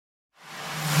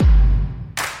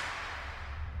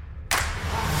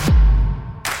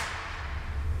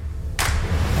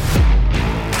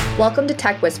Welcome to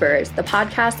Tech Whisperers, the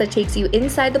podcast that takes you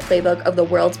inside the playbook of the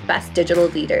world's best digital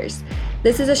leaders.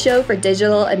 This is a show for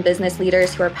digital and business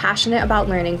leaders who are passionate about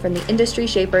learning from the industry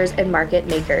shapers and market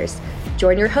makers.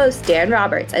 Join your host, Dan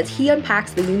Roberts, as he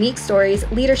unpacks the unique stories,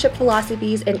 leadership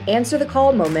philosophies, and answer the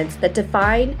call moments that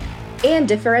define and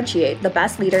differentiate the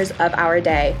best leaders of our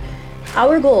day.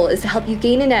 Our goal is to help you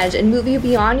gain an edge and move you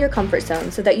beyond your comfort zone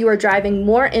so that you are driving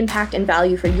more impact and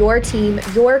value for your team,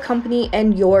 your company,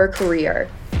 and your career.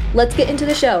 Let's get into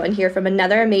the show and hear from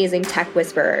another amazing tech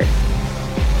whisperer.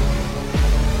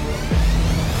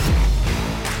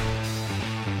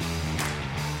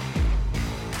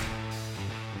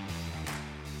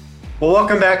 Well,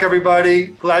 welcome back, everybody.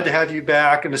 Glad to have you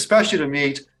back, and especially to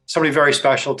meet somebody very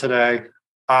special today,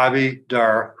 Abhi,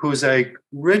 Dhar, who's a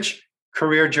rich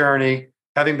career journey,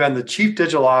 having been the chief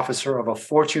digital officer of a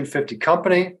Fortune 50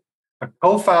 company, a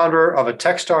co-founder of a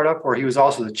tech startup where he was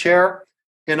also the chair,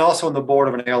 and also on the board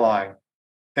of an airline.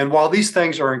 And while these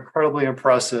things are incredibly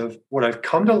impressive, what I've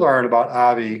come to learn about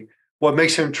Abhi, what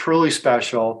makes him truly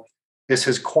special, is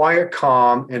his quiet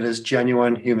calm and his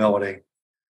genuine humility.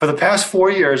 For the past 4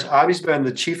 years, Abhi's been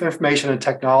the Chief Information and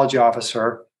Technology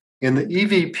Officer and the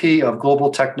EVP of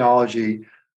Global Technology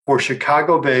for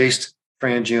Chicago-based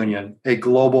TransUnion, a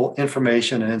global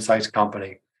information and insights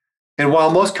company. And while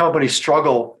most companies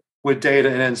struggle with data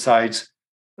and insights,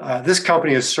 this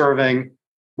company is serving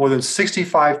more than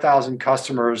 65,000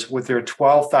 customers with their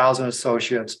 12,000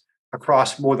 associates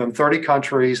across more than 30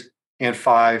 countries and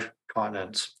 5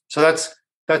 continents. So that's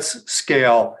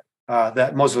scale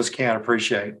that most of us can't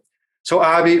appreciate. So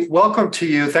Abhi, welcome to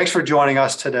you. Thanks for joining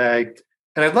us today.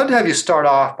 And I'd love to have you start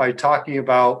off by talking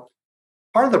about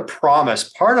part of the promise,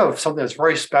 part of something that's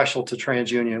very special to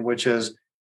TransUnion, which is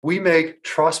we make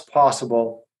trust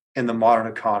possible in the modern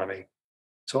economy.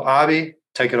 So Abhi,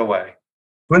 take it away.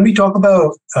 When we talk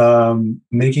about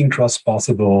making trust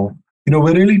possible,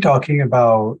 we're really talking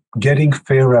about getting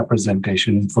fair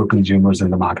representation for consumers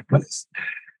in the marketplace.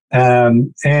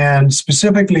 And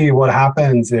specifically what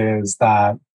happens is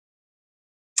that,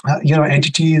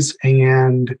 entities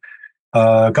and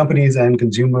companies and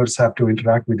consumers have to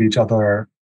interact with each other,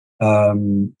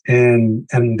 and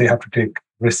they have to take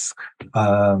risk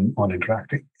on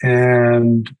interacting.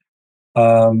 And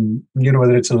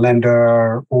whether it's a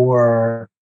lender or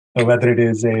whether it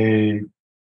is a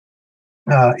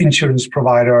insurance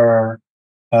provider,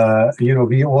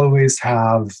 we always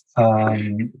have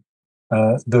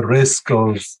the risk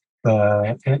of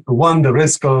the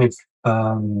risk of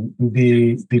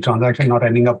the transaction not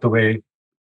ending up the way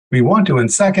we want to, and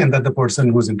second, that the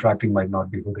person who's interacting might not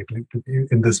be who they claim to be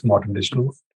in this modern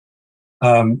digital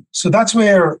world. So that's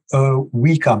where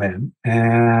we come in,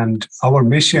 and our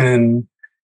mission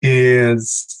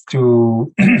is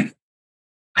to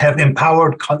have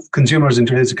empowered consumers in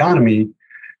today's economy,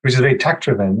 which is very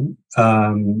tech-driven,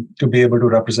 to be able to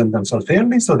represent themselves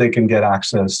fairly so they can get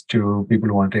access to people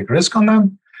who want to take risk on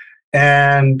them.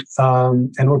 And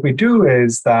what we do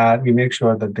is that we make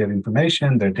sure that their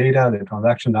information, their data, their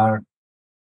transactions are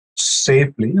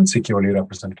safely and securely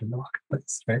represented in the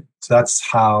marketplace, right? So that's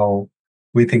how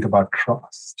we think about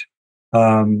trust.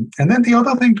 And then the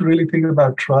other thing to really think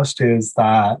about trust is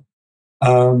that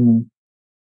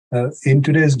in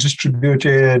today's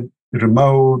distributed,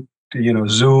 remote,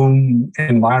 Zoom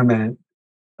environment,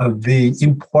 the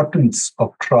importance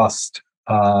of trust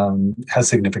has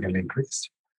significantly increased.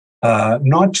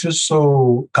 Not just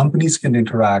so companies can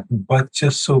interact, but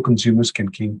just so consumers can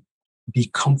be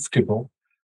comfortable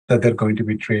that they're going to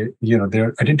be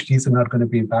their identities are not going to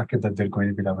be impacted, that they're going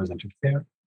to be represented fair.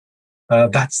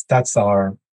 That's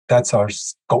our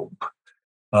scope,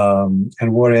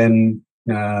 and we're in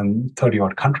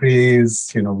 30-odd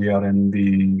countries. We are in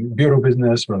the bureau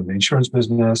business, we're in the insurance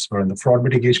business, we're in the fraud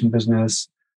mitigation business.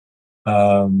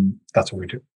 That's what we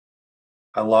do.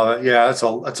 I love it. Yeah, it's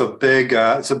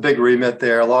a big remit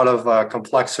there. A lot of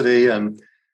complexity, and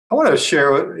I want to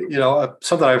share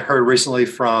something I've heard recently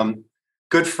from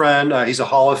good friend. He's a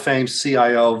Hall of Fame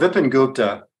CIO, Vipin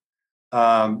Gupta,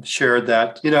 shared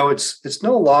that it's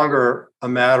no longer a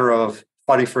matter of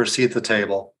fighting for a seat at the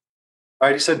table.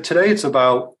 Right? He said today it's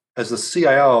about, as the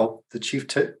CIO, the Chief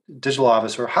Digital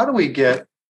Officer, how do we get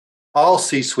all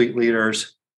C-suite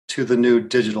leaders to the new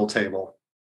digital table?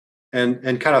 And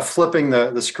kind of flipping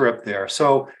the script there.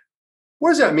 So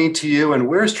what does that mean to you, and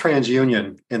where's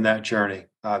TransUnion in that journey,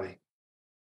 Abhi?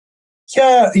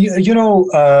 Yeah,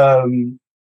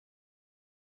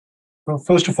 well,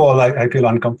 first of all, I feel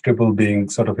uncomfortable being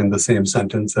sort of in the same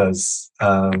sentence as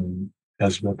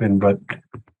Vipin, but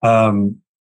I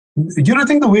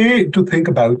think the way to think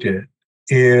about it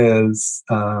is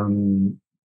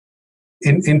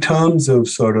in terms of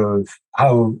sort of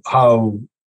how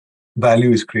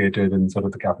value is created in sort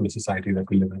of the capitalist society that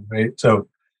we live in, right? So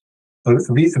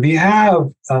we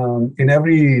have in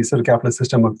every sort of capitalist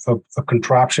system a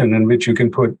contraption in which you can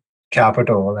put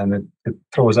capital and it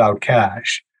throws out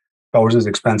cash, covers its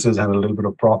expenses and a little bit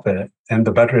of profit. And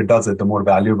the better it does it, the more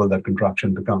valuable that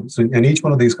contraption becomes. And each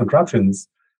one of these contraptions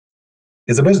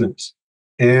is a business.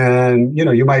 And,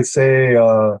 you might say,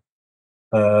 in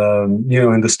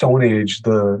the Stone Age,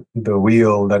 the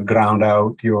wheel that ground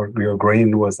out your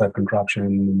grain was that contraption,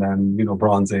 and then,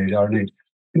 Bronze Age, Iron Age.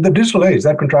 In the digital age,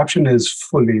 that contraption is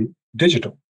fully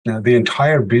digital. Now, the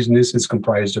entire business is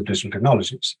comprised of digital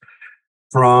technologies,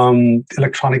 from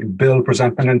electronic bill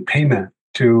presentment and payment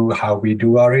to how we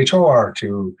do our HR,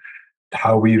 to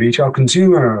how we reach our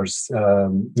consumers.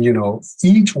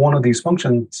 Each one of these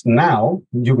functions now,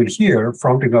 you will hear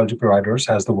from technology providers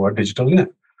has the word digital in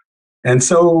it. And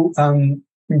so,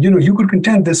 you could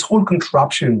contend this whole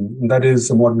contraption that is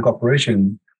a modern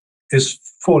corporation is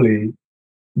fully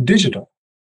digital.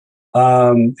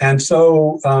 So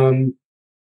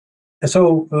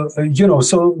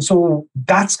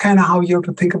that's kind of how you have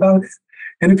to think about it.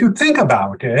 And if you think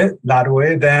about it that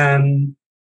way, then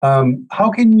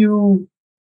how can you?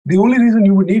 The only reason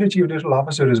you would need a chief digital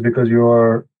officer is because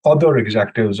your other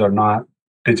executives are not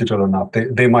digital enough.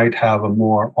 They might have a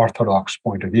more orthodox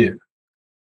point of view.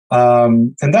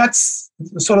 And that's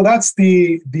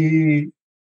the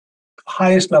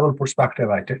highest level perspective,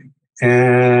 I think.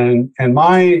 And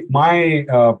my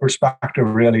perspective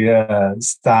really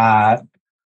is that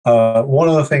one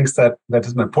of the things that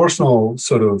is my personal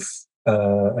sort of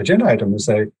agenda item is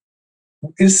say,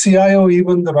 is CIO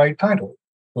even the right title?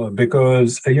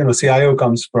 Because CIO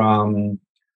comes from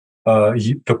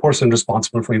the person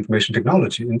responsible for information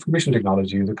technology. Information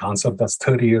technology is a concept that's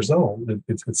 30 years old.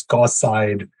 It's cost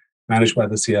side managed by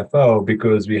the CFO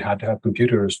because we had to have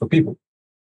computers for people.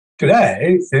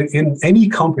 Today, in any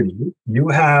company, you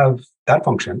have that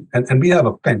function, and we have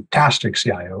a fantastic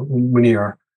CIO,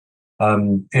 Munir,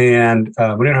 and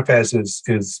Munir Hafez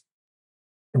is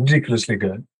ridiculously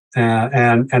good,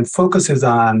 and focuses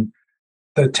on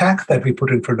the tech that we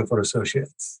put in front of our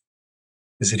associates.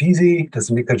 Is it easy? Does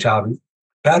it make their job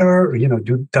better?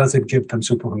 Does it give them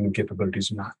superhuman capabilities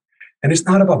or not? And it's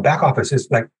not about back office. It's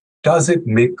like, does it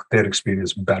make their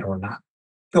experience better or not?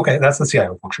 Okay, that's the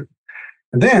CIO function.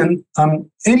 And then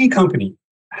any company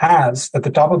has at the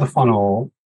top of the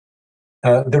funnel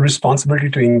the responsibility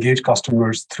to engage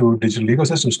customers through digital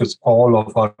ecosystems, because all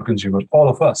of our consumers, all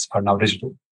of us are now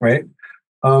digital, right?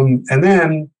 And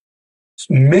then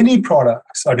many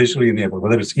products are digitally enabled,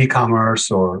 whether it's e-commerce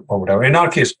or whatever. In our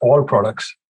case, all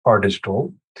products are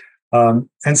digital. And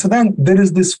so then there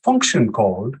is this function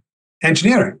called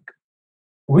engineering,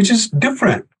 which is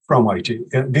different from IT.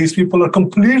 These people are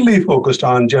completely focused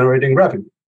on generating revenue.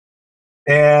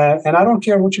 And I don't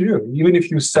care what you do. Even if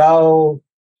you sell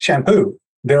shampoo,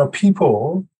 there are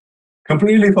people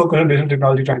completely focused on digital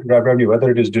technology trying to drive revenue, whether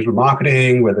it is digital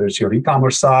marketing, whether it's your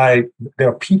e-commerce site. There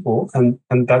are people, and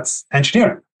that's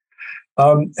engineering.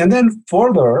 And then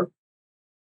further,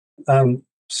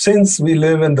 since we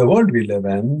live in the world we live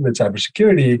in with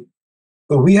cybersecurity,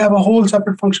 we have a whole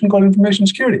separate function called information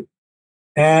security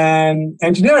and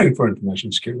engineering for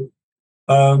information security.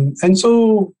 And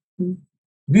so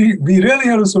we really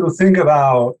have to sort of think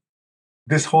about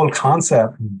this whole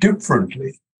concept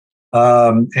differently.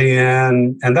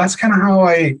 And that's kind of how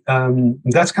I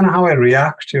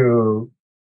react to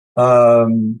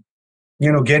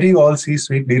getting all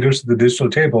C-suite leaders to the digital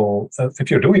table. If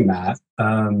you're doing that,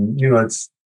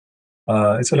 it's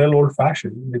a little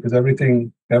old-fashioned because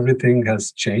everything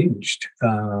has changed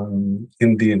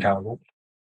in the entire world.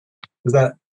 Is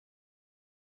that?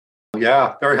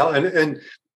 Yeah, very helpful.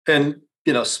 And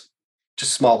just a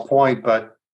small point,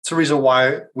 but it's the reason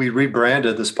why we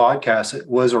rebranded this podcast. It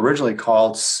was originally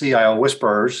called CIO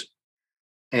Whispers,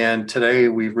 and today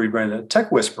we've rebranded it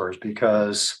Tech Whispers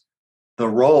because the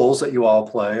roles that you all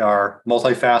play are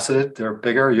multifaceted. They're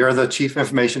bigger. You're the Chief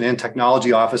Information and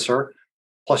Technology Officer,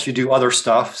 plus you do other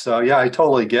stuff. So yeah, I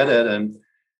totally get it. And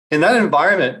in that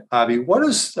environment, Abhi, what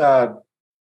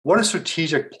does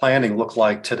strategic planning look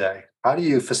like today? How do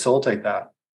you facilitate that?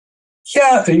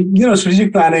 Yeah,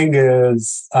 strategic planning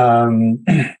is for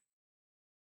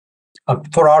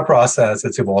our process.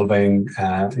 It's evolving,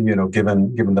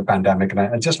 given the pandemic,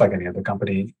 and just like any other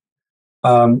company.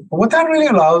 What that really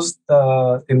involves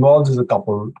is a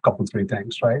couple, three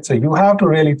things, right? So you have to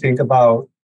really think about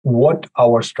what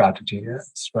our strategy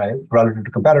is, right, relative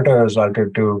to competitors,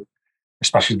 relative to,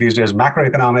 especially these days,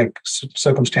 macroeconomic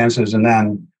circumstances, and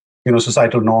then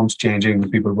societal norms changing,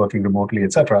 people working remotely,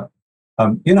 etc.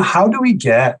 How do we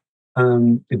get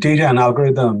data and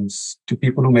algorithms to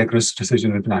people who make risk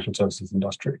decisions in the financial services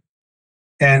industry?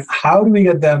 And how do we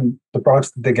get them the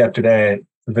products that they get today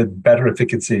with better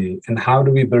efficacy? And how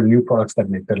do we build new products that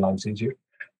make their lives easier?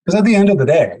 Because at the end of the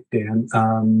day,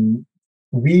 Dan,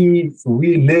 we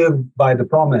live by the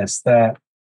promise that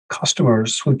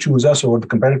customers who choose us over the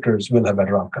competitors will have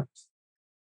better outcomes.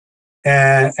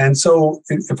 And so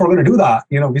if we're going to do that,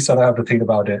 we sort of have to think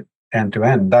about it end to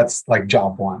end. That's like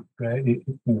job one, right?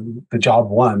 The job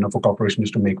one of a corporation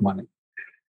is to make money.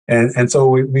 And so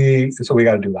we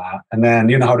got to do that. And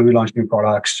then, how do we launch new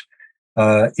products,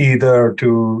 either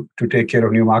to take care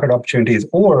of new market opportunities,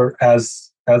 or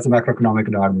as the macroeconomic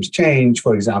environments change,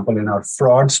 for example, in our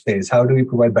fraud space, how do we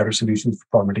provide better solutions for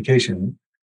fraud mitigation?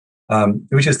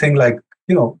 Which is things like,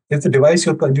 if the device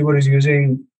your consumer is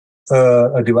using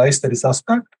a device that is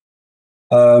suspect,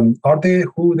 are they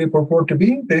who they purport to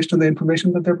be based on the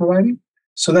information that they're providing?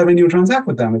 So that when you transact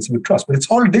with them, it's with trust. But it's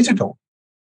all digital.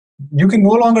 You can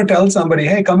no longer tell somebody,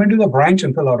 hey, come into the branch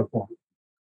and fill out a form.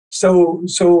 So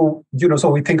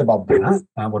we think about that,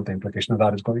 what the implication of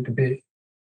that is going to be.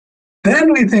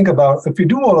 Then we think about, if we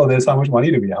do all of this, how much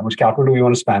money do we have? How much capital do we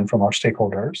want to spend from our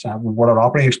stakeholders? What our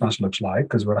operating expense looks like,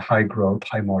 because we're a high growth,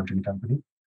 high margin company.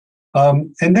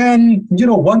 And then,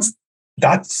 once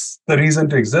that's the reason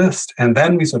to exist, and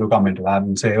then we sort of come into that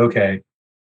and say, okay,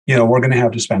 we're going to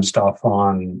have to spend stuff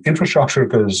on infrastructure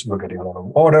because we're getting a lot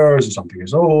of orders, or something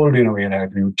is old, we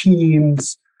had new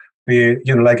teams. We,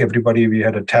 like everybody, we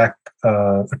had a tech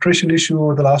attrition issue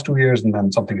over the last 2 years, and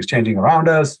then something is changing around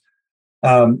us.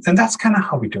 And that's kind of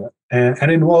how we do it.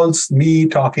 And it involves me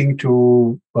talking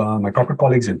to my corporate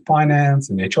colleagues in finance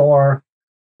and HR,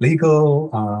 legal,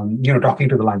 talking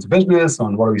to the lines of business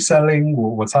on what are we selling,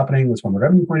 what's happening, what's from a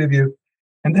revenue point of view,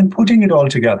 and then putting it all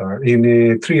together in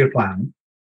a 3-year plan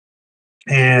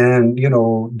and,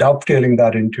 dovetailing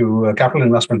that into a capital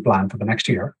investment plan for the next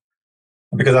year,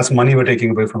 because that's money we're taking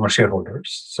away from our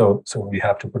shareholders. So we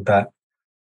have to put that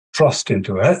trust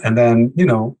into it, and then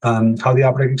how the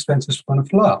operating expenses are going to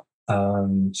flow.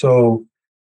 So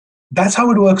that's how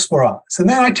it works for us. And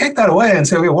then I take that away and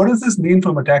say, okay, what does this mean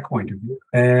from a tech point of view?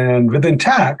 And within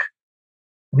tech,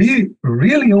 we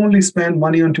really only spend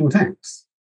money on 2 things.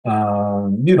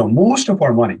 Most of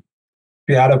our money, if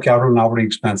we add up capital and operating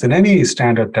expense in any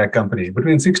standard tech company,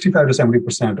 between 65 to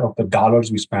 70% of the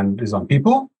dollars we spend is on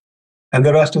people, and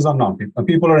the rest is on non-people.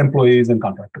 People are employees and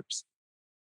contractors.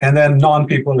 And then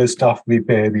non-people is stuff we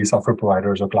pay these software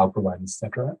providers or cloud providers, et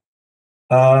cetera.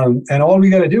 And all we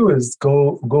got to do is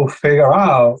go figure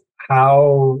out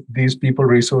how these people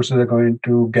resources are going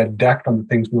to get decked on the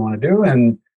things we want to do,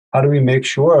 and how do we make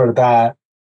sure that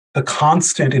the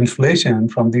constant inflation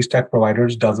from these tech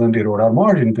providers doesn't erode our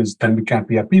margin, because then we can't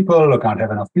be at people or can't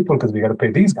have enough people because we got to pay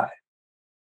these guys.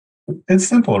 It's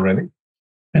simple, really.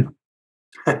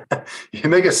 You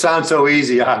make it sound so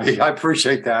easy, Abhi. I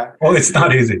appreciate that. Well, it's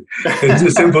not easy. It's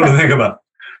just simple to think about.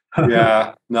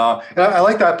 Yeah, no, and I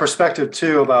like that perspective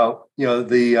too about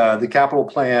the capital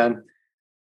plan.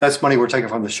 That's money we're taking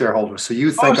from the shareholders. So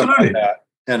you think about that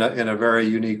in a very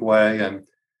unique way. And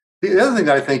the other thing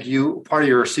that I think part of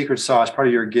your secret sauce, part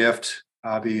of your gift,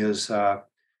 Abhi, is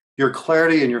your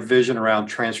clarity and your vision around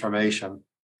transformation.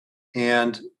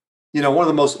 And one of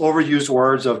the most overused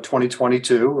words of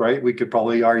 2022, right? We could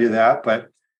probably argue that, but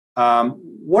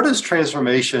what is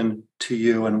transformation to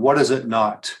you, and what is it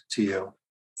not to you?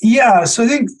 Yeah, so I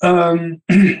think,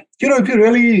 if you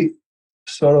really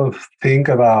sort of think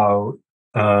about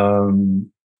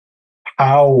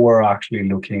how we're actually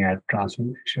looking at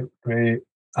transformation, right?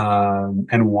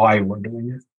 And why we're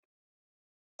doing it.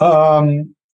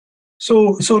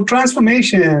 So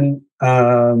transformation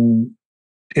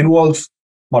involves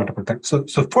multiple things. So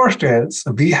first is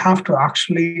we have to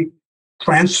actually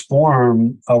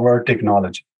transform our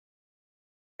technology.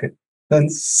 Okay. Then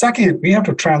second, we have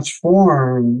to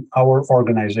transform our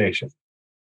organization.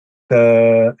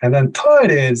 And then third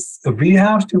is we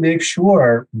have to make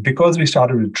sure, because we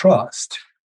started with trust,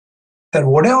 that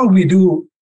whatever we do,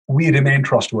 we remain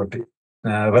trustworthy,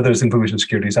 whether it's information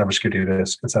security, cybersecurity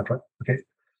risk, etc. Okay.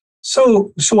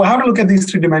 So I have to look at these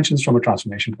 3 dimensions from a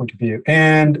transformation point of view.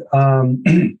 And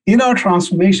in our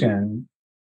transformation,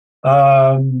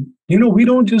 we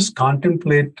don't just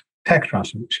contemplate tech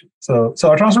transformation. So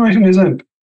our transformation isn't,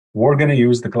 we're going to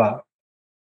use the cloud.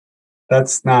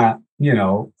 That's not,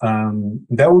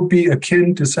 that would be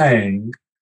akin to saying,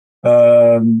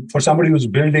 for somebody who's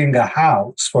building a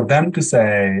house, for them to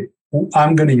say,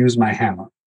 I'm going to use my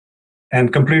hammer,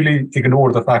 and completely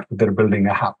ignore the fact that they're building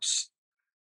a house.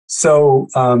 So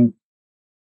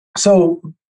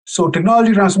So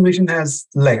technology transformation has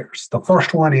layers. The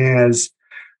first one is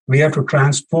we have to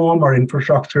transform our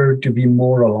infrastructure to be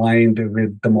more aligned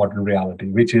with the modern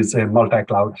reality, which is a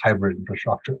multi-cloud hybrid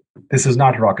infrastructure. This is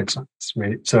not rocket science,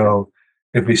 right? So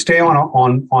if we stay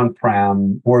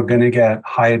on-prem, we're going to get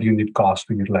higher unit cost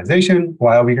for utilization.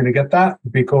 Why are we going to get that?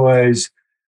 Because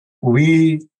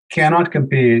we cannot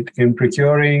compete in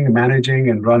procuring, managing,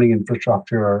 and running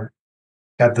infrastructure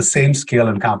at the same scale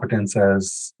and competence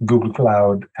as Google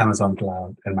Cloud, Amazon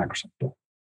Cloud, and Microsoft Cloud,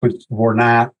 which we're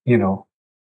not,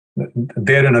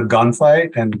 they're in a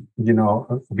gunfight, and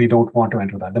we don't want to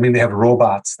enter that. I mean, they have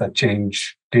robots that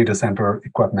change data center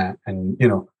equipment, and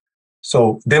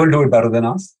so they will do it better than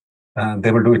us, and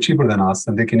they will do it cheaper than us,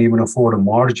 and they can even afford a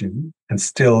margin and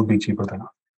still be cheaper than us.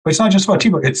 But it's not just about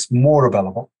cheaper; it's more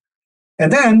available.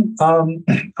 And then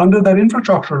under that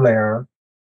infrastructure layer,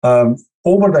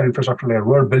 over that infrastructure layer,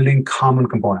 we're building common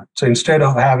components. So instead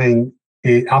of having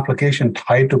an application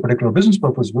tied to a particular business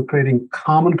purpose, we're creating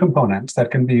common components that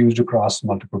can be used across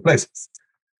multiple places.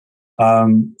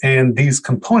 And these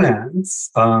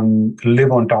components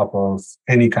live on top of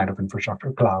any kind of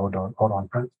infrastructure, cloud or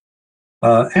on-prem.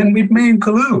 And it may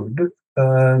include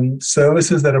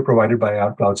services that are provided by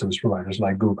our cloud service providers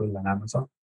like Google and Amazon.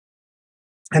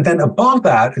 And then above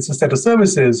that, it's a set of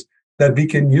services that we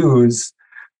can use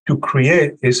to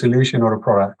create a solution or a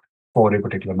product for a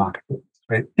particular marketplace,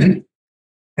 right?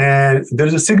 And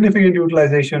there's a significant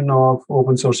utilization of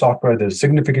open source software. There's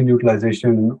significant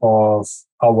utilization of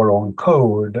our own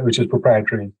code, which is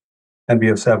proprietary, and we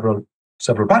have several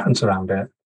patents around it.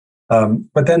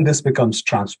 But then this becomes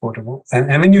transportable.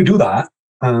 And when you do that,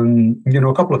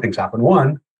 a couple of things happen.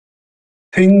 One,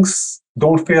 things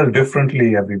don't fail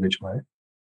differently every which way.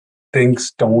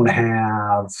 Things don't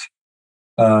have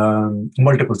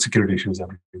multiple security issues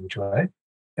every which way.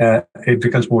 It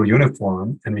becomes more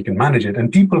uniform, and we can manage it.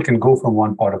 And people can go from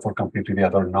one part of our company to the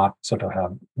other, not sort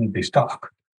of be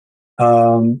stuck.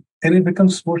 And it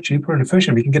becomes more cheaper and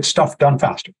efficient. We can get stuff done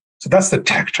faster. So that's the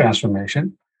tech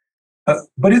transformation.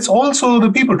 But it's also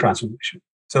the people transformation.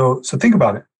 So think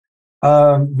about it.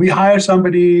 We hired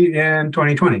somebody in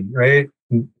 2020, right?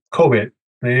 COVID,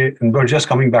 right? And we're just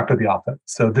coming back to the office.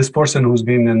 So this person who's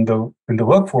been in the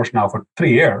workforce now for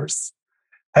 3 years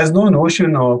has no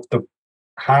notion of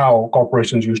how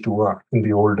corporations used to work in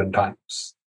the olden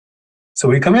times. So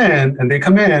we come in, and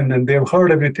they've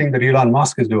heard everything that Elon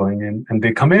Musk is doing, and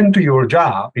they come into your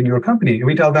job in your company, and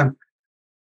we tell them,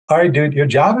 all right, dude, your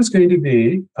job is going to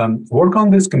be work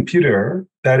on this computer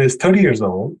that is 30 years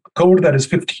old, code that is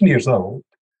 15 years old,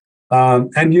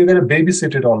 and you're going to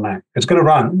babysit it all night. It's going to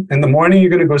run. In the morning,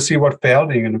 you're going to go see what failed,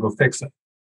 and you're going to go fix it.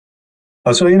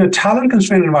 So in a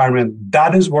talent-constrained environment,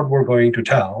 that is what we're going to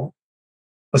tell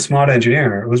a smart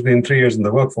engineer who's been 3 years in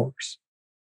the workforce.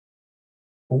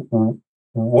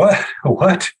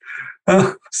 What?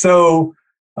 So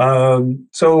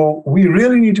we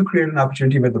really need to create an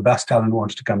opportunity where the best talent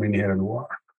wants to come in here and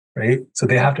work, right? So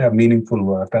they have to have meaningful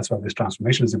work. That's why this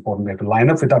transformation is important. They have to line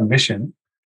up with our mission.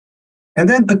 And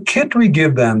then the kit we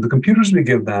give them, the computers we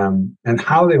give them, and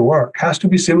how they work has to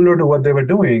be similar to what they were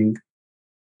doing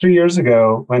 3 years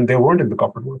ago when they weren't in the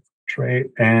corporate workforce, right?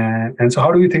 And so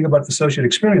how do we think about the associate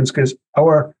experience? Because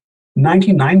our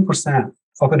 99%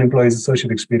 of an employee's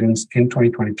associate experience in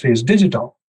 2023 is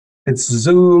digital. It's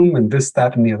Zoom and this,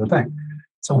 that, and the other thing.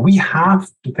 So we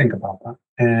have to think about that.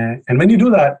 And when you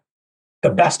do that, the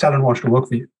best talent wants to work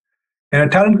for you. In a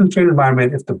talent-constrained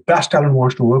environment, if the best talent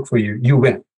wants to work for you, you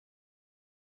win.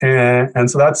 And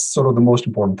so that's sort of the most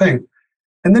important thing.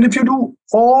 And then if you do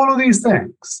all of these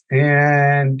things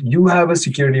and you have a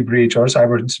security breach or a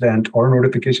cyber incident or a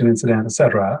notification incident, et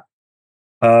cetera,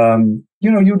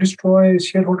 you destroy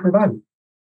shareholder value.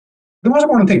 The most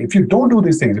important thing, if you don't do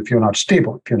these things, if you're not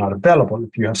stable, if you're not available,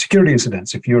 if you have security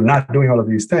incidents, if you're not doing all of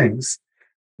these things,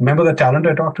 remember the talent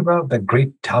I talked about, that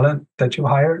great talent that you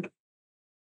hired?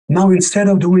 Now, instead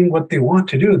of doing what they want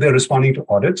to do, they're responding to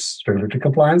audits, regulatory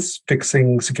compliance,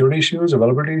 fixing security issues,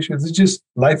 availability issues. It's just,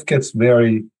 life gets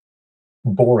very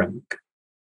boring.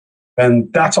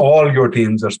 And that's all your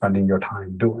teams are spending your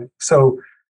time doing. So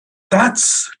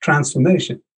that's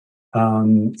transformation.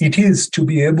 It is to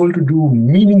be able to do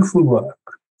meaningful work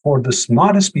for the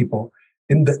smartest people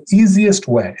in the easiest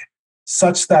way,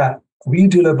 such that we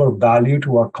deliver value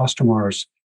to our customers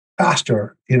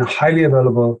faster in a highly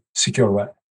available, secure way.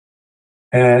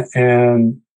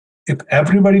 And if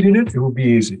everybody did it, it would be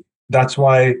easy. That's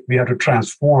why we have to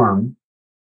transform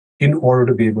in order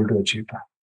to be able to achieve that.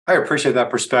 I appreciate that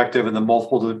perspective and the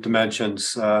multiple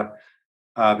dimensions,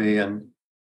 Abhi. And,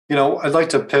 I'd like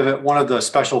to pivot. One of the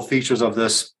special features of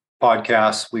this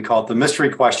podcast, we call it the mystery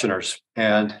questioners.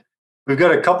 And we've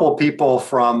got a couple of people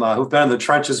from who've been in the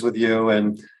trenches with you,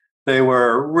 and they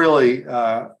were really,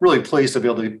 really pleased to be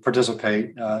able to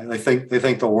participate. They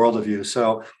think the world of you.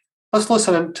 So let's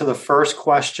listen to the first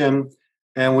question,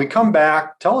 and we come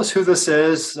back. Tell us who this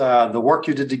is, the work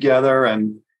you did together,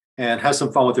 and have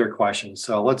some fun with your questions.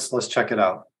 So let's check it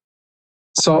out.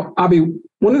 So, Abhi,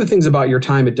 one of the things about your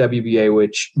time at WBA,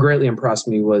 which greatly impressed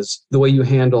me, was the way you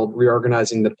handled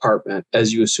reorganizing the department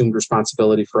as you assumed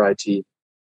responsibility for IT.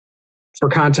 For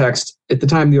context, at the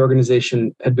time, the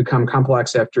organization had become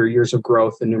complex after years of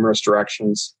growth in numerous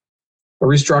directions. A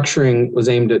restructuring was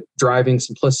aimed at driving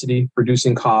simplicity,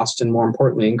 reducing cost, and more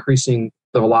importantly, increasing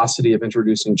the velocity of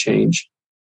introducing change.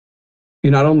 You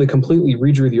not only completely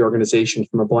redrew the organization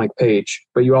from a blank page,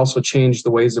 but you also changed the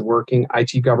ways of working,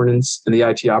 IT governance, and the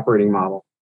IT operating model.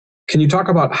 Can you talk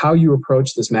about how you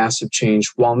approach this massive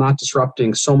change while not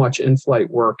disrupting so much in-flight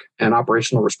work and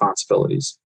operational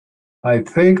responsibilities? I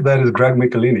think that is Greg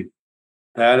Michelini.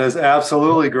 That is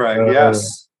absolutely Greg.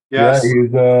 Yes. Yeah,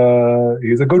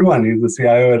 he's a good one. He's the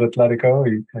CIO at Atletico.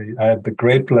 I had the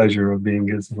great pleasure of being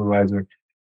his supervisor.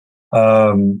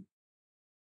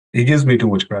 He gives me too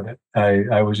much credit.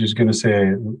 I was just going to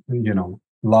say,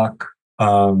 luck.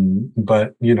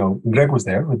 But, Greg was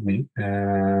there with me.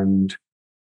 And,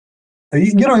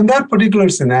 in that particular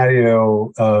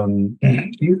scenario, a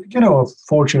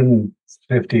Fortune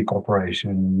 50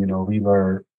 corporation, we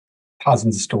were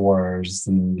thousands of stores.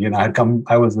 And,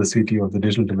 I was the CTO of the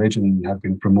digital division, had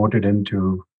been promoted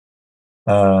into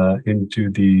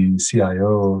the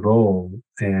CIO role,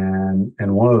 and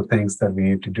one of the things that we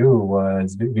needed to do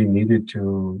was we needed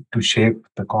to shape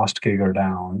the cost CAGR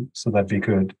down so that we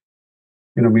could,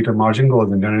 meet our margin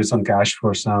goals and generate some cash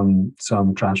for some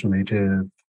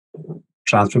transformative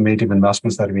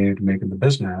investments that we needed to make in the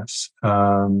business.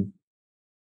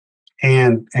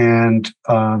 And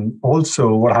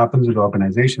also, what happens with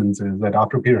organizations is that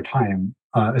after a period of time,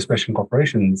 especially in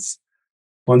corporations,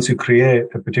 once you create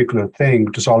a particular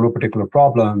thing to solve a particular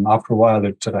problem, after a while,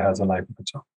 it sort of has a life of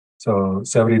its own. So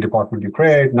every department you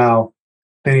create, now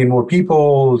they need more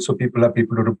people. So people have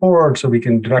people to report. So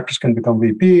directors can become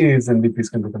VPs and VPs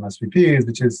can become SVPs,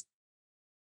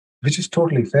 which is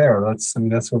totally fair.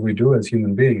 That's what we do as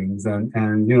human beings. And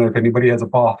if anybody has a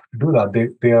path to do that,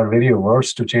 they are very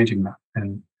averse to changing that.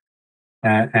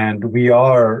 And we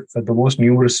are the most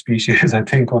numerous species, I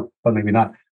think, or maybe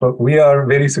not. But we are a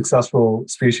very successful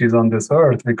species on this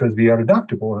earth because we are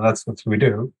adaptable, and that's what we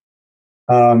do.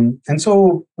 And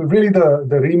so really the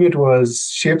remit was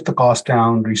shape the cost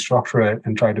down, restructure it,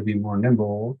 and try to be more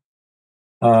nimble.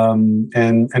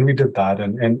 And we did that.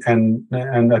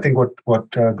 And I think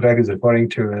what Greg is referring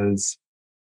to is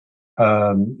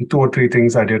 2 or 3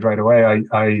 things I did right away.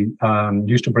 I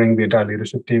used to bring the entire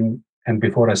leadership team, and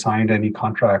before I signed any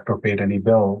contract or paid any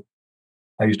bill,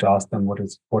 I used to ask them what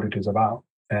it is about.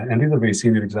 And these are very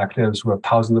senior executives who have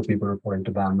thousands of people reporting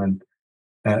to them. And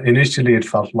initially, it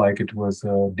felt like it was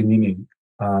demeaning,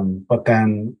 but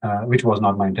then, which was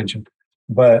not my intention.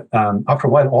 But after a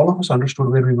while, all of us understood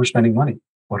where we were spending money,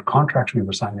 what contracts we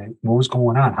were signing, what was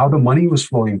going on, how the money was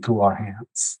flowing through our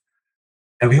hands.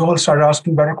 And we all started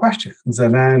asking better questions.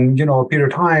 And then, a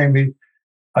period of time,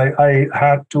 I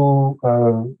had to,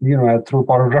 through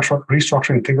part of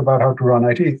restructuring, think about how to run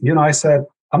IT. I said,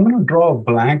 I'm going to draw a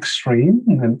blank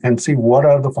stream and see what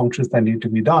are the functions that need to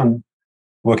be done.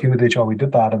 Working with HR, we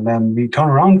did that. And then we turned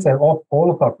around and said, all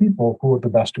of our people who are the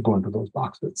best to go into those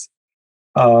boxes.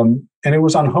 And it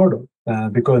was unheard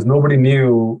of because nobody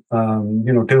knew,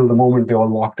 till the moment they all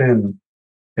walked in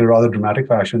a rather dramatic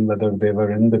fashion, whether they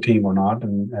were in the team or not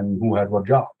and who had what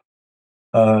job.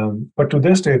 But to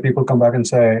this day, people come back and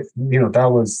say,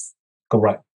 that was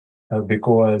correct.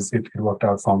 Because it worked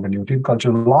out, found a new team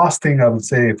culture. The last thing I would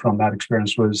say from that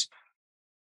experience was,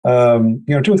 2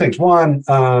 things. One,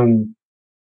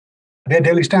 they had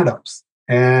daily stand-ups.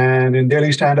 And in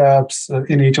daily stand-ups,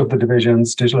 in each of the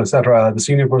divisions, digital, et cetera, the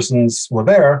senior persons were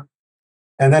there.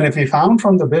 And then if we found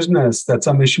from the business that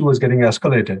some issue was getting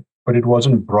escalated, but it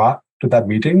wasn't brought to that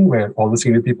meeting where all the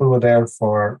senior people were there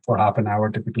for half an hour,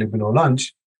 typically below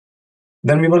lunch,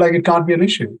 then we were like, it can't be an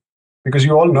issue. Because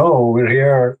you all know we're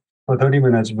here for 30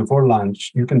 minutes before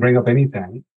lunch. You can bring up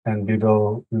anything and we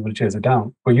will chase it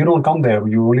down. But you don't come there.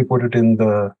 You only put it in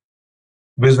the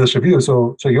business review.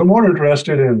 So you're more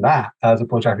interested in that as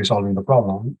opposed to actually solving the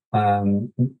problem.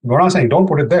 We're not saying don't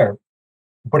put it there,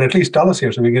 but at least tell us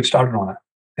here so we get started on it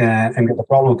and get the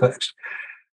problem fixed.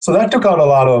 So that took out a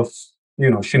lot of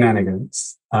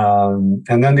shenanigans. And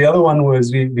then the other one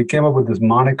was we came up with this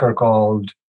moniker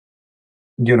called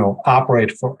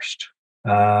operate first.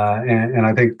 And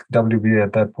I think WBA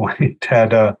at that point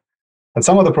had a But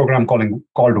some of the program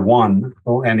called One,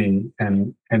 O-N-E,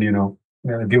 and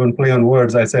given play on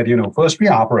words, I said, first we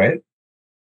operate,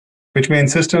 which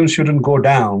means systems shouldn't go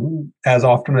down as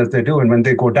often as they do. And when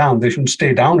they go down, they shouldn't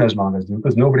stay down as long as they do,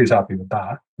 because nobody's happy with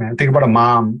that. And think about a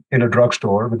mom in a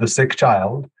drugstore with a sick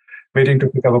child waiting to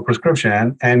pick up a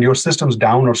prescription, and your system's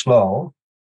down or slow.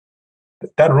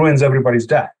 That ruins everybody's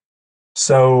day.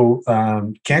 So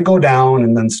can't go down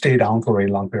and then stay down for a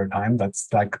long period of time. That's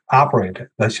like operate it.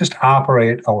 Let's just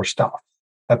operate our stuff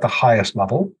at the highest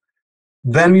level.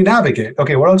 Then we navigate.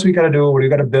 Okay, what else we got to do? What do we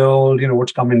got to build?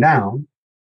 What's coming down?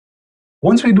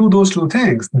 Once we do those two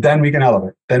things, then we can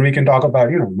elevate. Then we can talk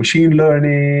about, machine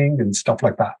learning and stuff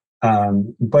like that.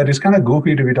 But it's kind of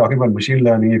goofy to be talking about machine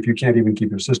learning if you can't even keep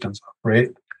your systems up, right?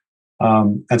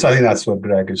 And so I think that's what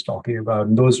Greg is talking about.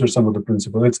 And those are some of the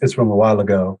principles. It's from a while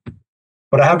ago.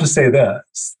 But I have to say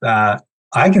this, that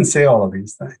I can say all of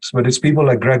these things, but it's people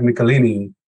like Greg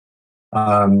Michelini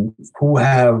who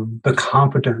have the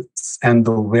competence and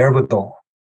the wherewithal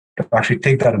to actually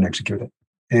take that and execute it.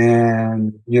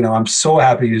 And, I'm so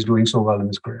happy he's doing so well in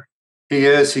his career. He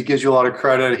is. He gives you a lot of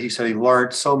credit. He said he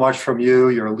learned so much from you,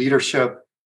 your leadership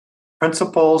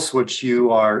principles, which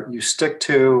you stick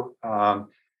to.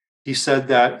 He said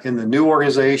that in the new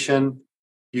organization,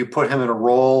 you put him in a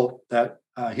role that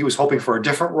he was hoping for a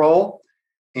different role,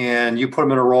 and you put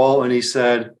him in a role, and he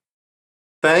said,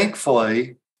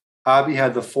 thankfully, Abhi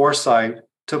had the foresight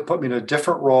to put me in a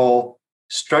different role,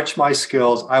 stretch my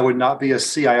skills. I would not be a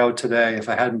CIO today if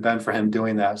I hadn't been for him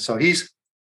doing that. So he's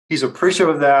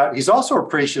appreciative of that. He's also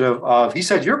appreciative of, he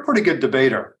said, you're a pretty good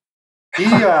debater. He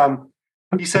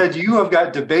said, you have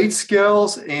got debate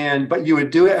skills, but you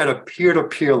would do it at a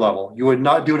peer-to-peer level. You would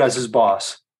not do it as his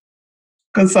boss.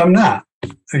 Because I'm not.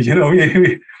 We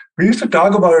used to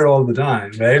talk about it all the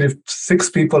time, right? If 6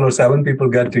 people or 7 people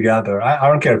get together, I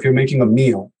don't care if you're making a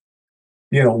meal,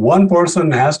 one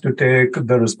person has to take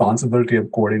the responsibility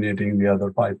of coordinating the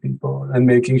other 5 people and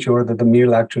making sure that the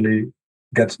meal actually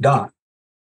gets done.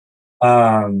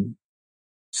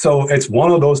 So it's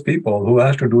one of those people who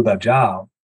has to do that job.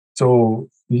 So,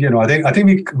 I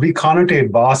think we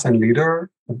connotate boss and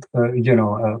leader,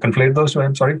 conflate those two.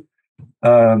 I'm sorry.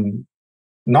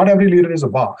 Not every leader is a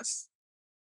boss.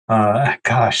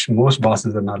 Most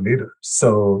bosses are not leaders.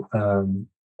 So I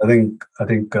think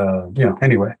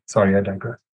anyway, sorry, I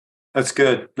digress. That's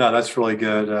good. No, that's really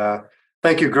good.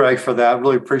 Thank you, Greg, for that.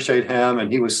 Really appreciate him.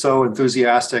 And he was so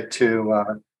enthusiastic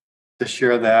to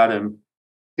share that. And,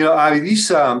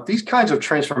 these kinds of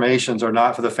transformations are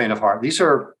not for the faint of heart. These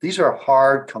are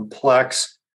hard,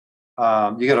 complex. You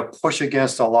got to push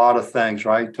against a lot of things,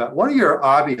 right? But one of your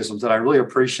Abhiisms that I really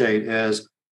appreciate is,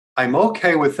 I'm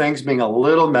okay with things being a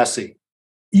little messy.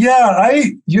 Yeah,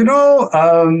 I'm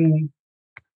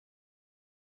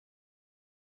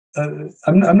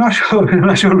not sure. I'm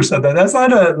not sure who said that. That's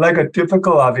not a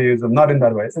typical Abhiism, not in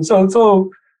that way. And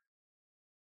so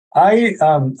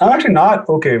I'm actually not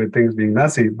okay with things being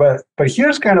messy. But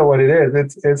here's kind of what it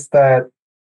is. It's that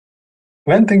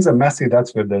when things are messy,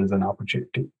 that's where there is an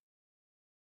opportunity.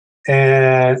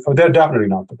 And they're definitely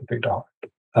not for the big dog.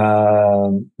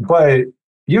 But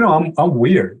I'm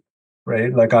weird,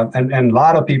 right? And a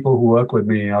lot of people who work with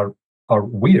me are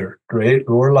weird, right?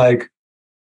 Or like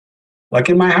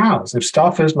in my house, if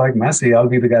stuff is messy, I'll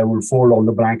be the guy who will fold all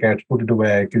the blankets, put it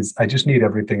away, because I just need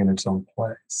everything in its own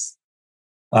place.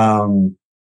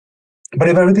 But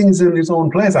if everything is in its own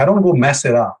place, I don't go mess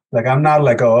it up. I'm not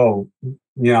I'm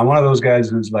one of those guys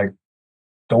who's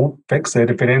don't fix it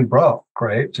if it ain't broke,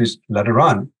 right? Just let it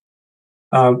run.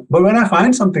 But when I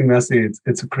find something messy,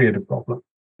 it's a creative problem.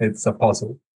 It's a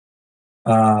puzzle.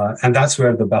 And that's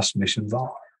where the best missions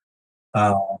are.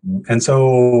 And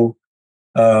so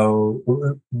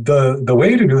the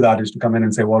way to do that is to come in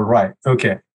and say, well, right,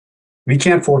 okay, we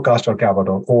can't forecast our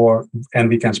capital, and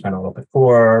we can't spend all of it,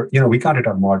 or we can't hit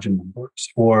our margin numbers,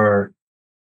 or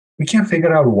we can't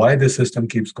figure out why the system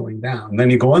keeps going down. And then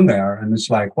you go in there and it's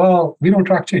well, we don't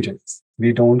track changes.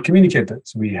 We don't communicate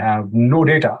this. We have no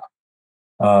data.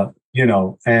 And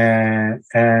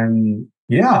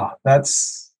yeah,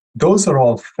 those are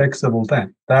all fixable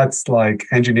things. That's like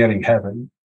engineering heaven.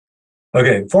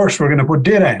 Okay, first we're going to put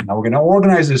data in. Now we're going to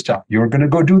organize this stuff. You're going to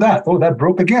go do that. Oh, that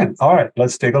broke again. All right,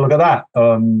 let's take a look at that.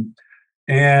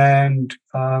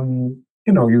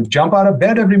 You jump out of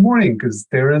bed every morning because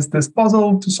there is this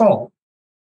puzzle to solve.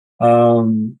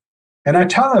 And I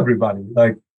tell everybody,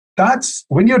 that's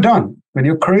when you're done, when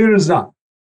your career is done,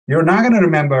 you're not going to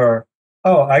remember,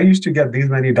 oh, I used to get these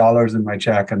many dollars in my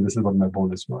check and this is what my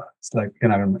bonus was.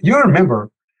 You remember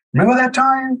that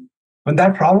time when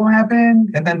that problem happened,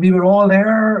 and then we were all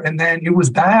there, and then it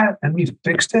was that, and we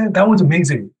fixed it. That was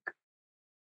amazing.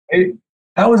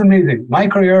 That was amazing. My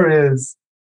career is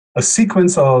a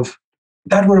sequence of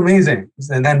that were amazing.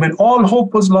 And then when all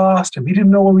hope was lost and we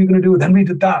didn't know what we were going to do, then we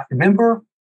did that. Remember?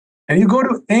 And you go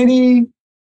to any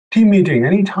team meeting,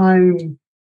 anytime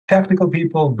technical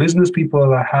people, business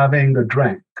people are having a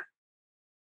drink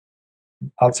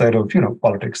outside of,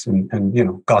 politics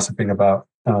and gossiping about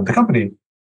the company,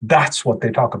 that's what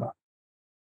they talk about.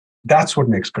 That's what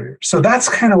makes careers. So that's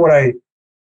kind of what I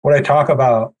talk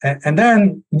about. And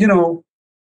then,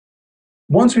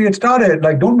 once we get started,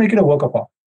 don't make it a work of art.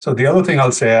 So the other thing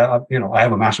I'll say, I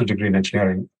have a master's degree in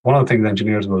engineering. One of the things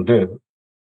engineers will do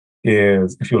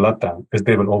is, if you let them, is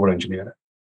they will over-engineer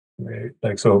it.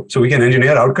 Right? So we can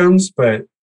engineer outcomes, but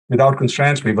without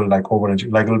constraints, we will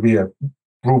over-engineer. It'll be a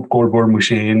Rube Goldberg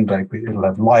machine. It'll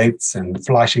have lights and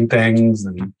flashing things,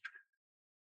 and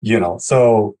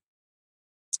So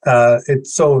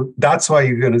that's why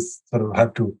you're going to sort of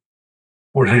have to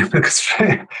put it in the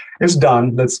constraint. It's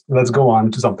done. Let's go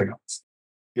on to something else.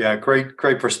 Yeah, great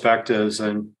perspectives.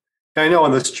 And I know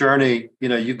on this journey,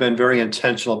 you've been very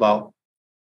intentional about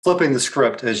flipping the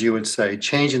script, as you would say,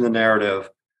 changing the narrative.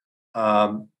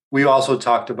 We also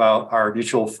talked about our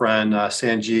mutual friend,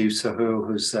 Sanjeev Sahu,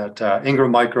 who's at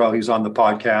Ingram Micro. He was on the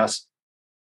podcast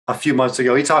a few months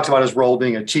ago. He talks about his role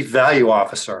being a chief value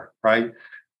officer, right?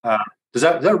 Does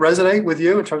that resonate with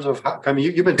you in terms of how,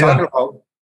 you've been talking about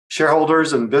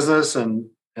shareholders and business and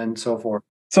so forth.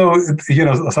 So,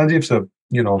 Sanjeev's a,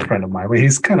 friend of mine, but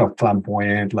he's kind of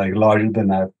flamboyant, larger than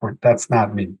that, but that's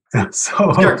not me. So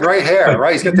he's got gray hair,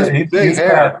 right? He's got this big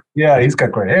hair. He's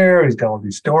got gray hair. He's got all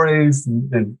these stories,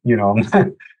 and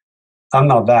I'm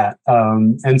not that.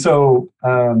 And so,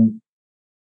 I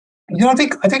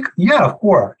think, yeah, of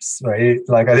course, right?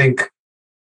 I think,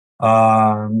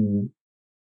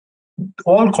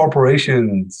 all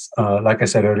corporations, like I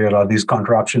said earlier, are these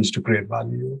contraptions to create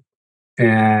value.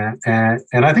 And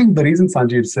I think the reason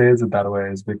Sanjeev says it that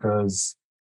way is because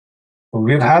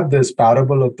we've had this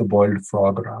parable of the boiled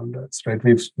frog around us, right?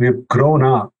 We've grown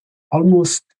up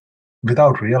almost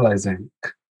without realizing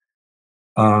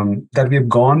that we've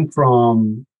gone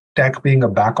from tech being a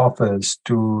back office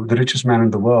to the richest man in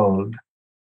the world.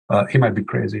 He might be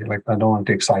crazy. I don't want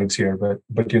to take sides here, but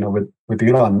with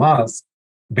Elon Musk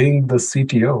being the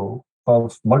CTO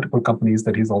of multiple companies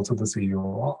that he's also the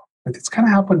CEO of. It's kind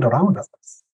of happened around us.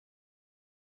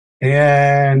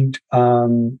 And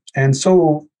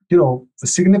so, a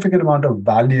significant amount of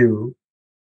value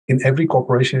in every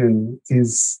corporation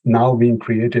is now being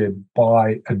created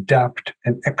by adept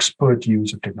and expert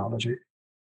use of technology.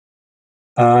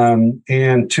 And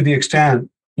to the extent,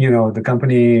 the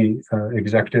company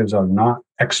executives are not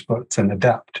experts and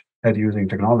adept at using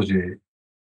technology,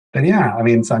 then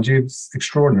Sanjeev's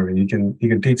extraordinary. He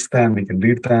can teach them, he can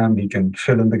lead them, he can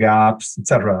fill in the gaps,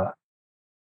 etc.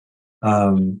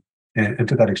 And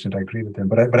to that extent, I agree with him.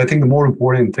 But I think the more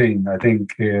important thing,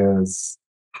 is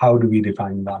how do we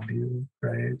define value,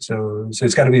 right? So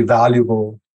it's got to be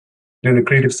valuable in a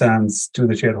creative sense to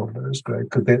the shareholders, right?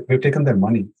 Because we've taken their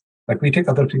money. We take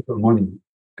other people's money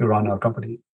to run our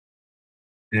company.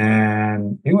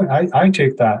 And I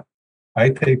take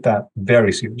that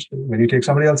very seriously. When you take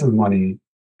somebody else's money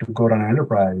to go run an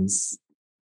enterprise,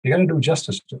 you got to do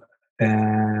justice to it.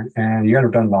 And you got to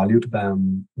return value to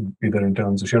them, either in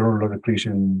terms of shareholder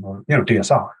accretion or,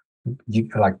 TSR. You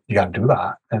got to do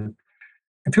that. And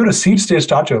if you're a seed stage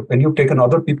startup and you've taken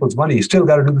other people's money, you still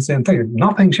got to do the same thing.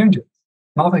 Nothing changes.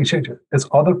 It's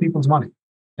other people's money.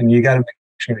 And you got to make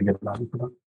sure you get value for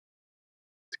them.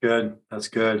 That's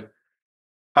good.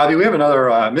 Abhi, we have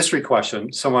another mystery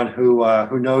question. Someone who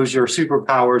knows your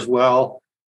superpowers well.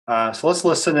 So let's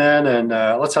listen in and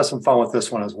let's have some fun with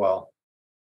this one as well.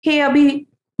 Hey, Abhi,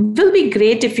 will be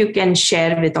great if you can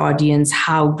share with audience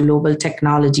how global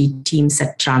technology teams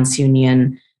at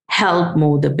TransUnion help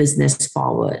move the business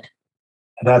forward.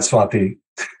 That's Swati.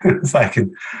 So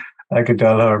I can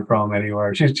tell her from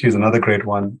anywhere. She's another great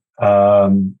one. I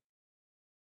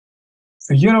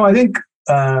think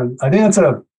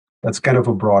that's kind of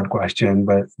a broad question,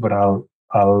 but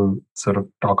I'll sort of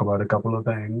talk about a couple of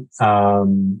things.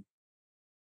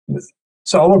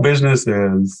 So our business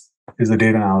is a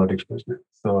data analytics business.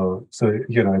 So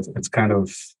it's kind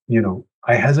of,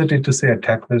 I hesitate to say a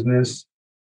tech business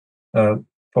for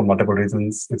multiple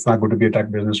reasons. It's not good to be a tech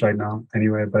business right now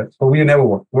anyway, but we never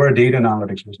were. We're a data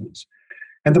analytics business.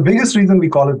 And the biggest reason we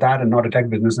call it that and not a tech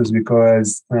business is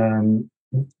because,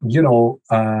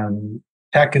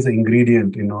 tech is an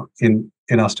ingredient,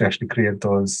 in us to actually create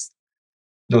those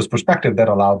those perspectives that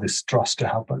allow this trust to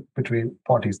happen between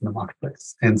parties in the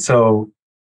marketplace. And so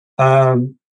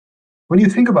when you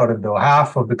think about it, though, almost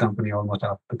half of the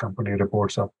company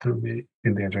reports up through me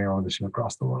in the engineering organization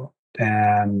across the world.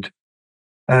 And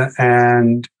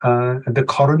the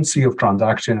currency of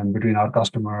transaction between our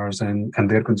customers and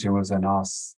their consumers and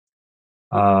us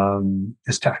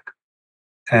is tech.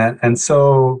 And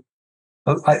so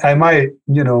I might,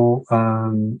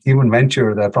 even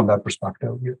venture that from that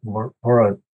perspective, we're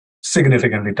a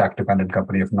significantly tech-dependent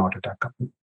company, if not a tech company.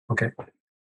 Okay.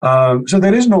 So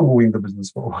there is no moving the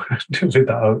business forward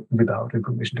without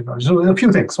information technology. So a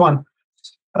few things. One,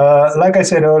 like I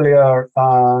said earlier,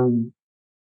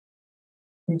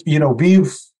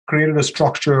 we've created a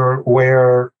structure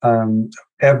where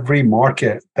every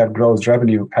market that grows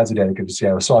revenue has a dedicated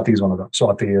CIO. Swati is one of them.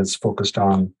 Swati is focused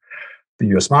on the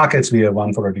US markets. We have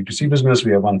one for our D2C business.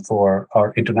 We have one for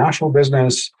our international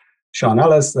business. Sean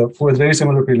Ellis, who has very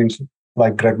similar feelings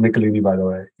like Greg Michelini, by the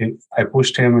way. I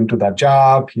pushed him into that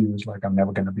job. He was like, I'm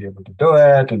never going to be able to do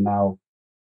it. And now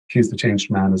he's the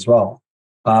changed man as well.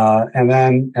 And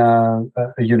then,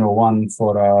 one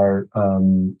for our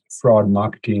fraud,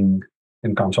 marketing,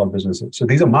 and consult businesses. So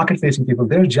these are market-facing people.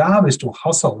 Their job is to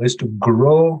hustle, is to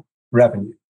grow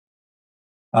revenue.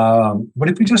 But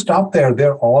if we just stop there,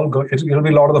 they're all going. It'll be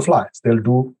a lot of the flies. They'll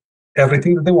do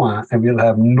everything that they want, and we'll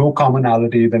have no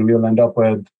commonality. Then we'll end up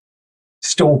with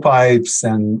stovepipes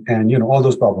and all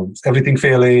those problems. Everything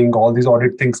failing, all these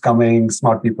audit things coming,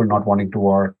 smart people not wanting to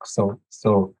work. So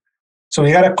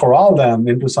we got to corral them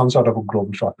into some sort of a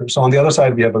global structure. So on the other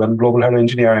side, we have a global head of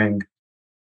engineering,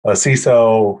 a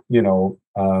CISO.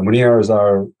 Munir is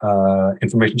our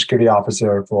information security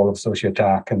officer for all of associate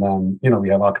tech, and then we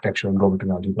have architecture and global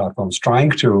technology platforms trying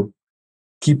to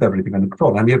keep everything under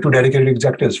control. And we have two dedicated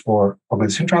executives for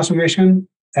organization transformation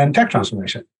and tech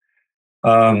transformation.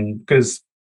 Because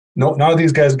none of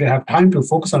these guys can have time to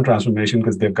focus on transformation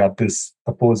because they've got this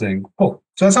opposing pull.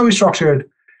 So that's how we structured.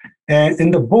 And in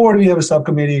the board, we have a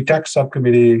subcommittee, tech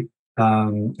subcommittee,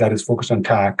 that is focused on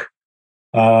tech.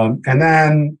 And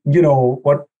then,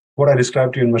 what I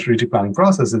described to you in my strategic planning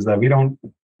process is that we don't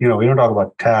talk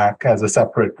about tech as a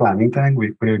separate planning thing.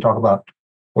 We really talk about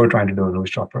what we're trying to do in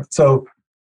restructure.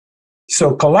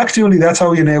 So collectively, that's how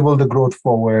we enable the growth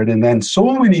forward. And then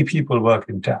so many people work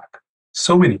in tech.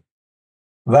 So many,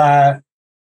 that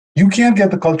you can't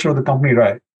get the culture of the company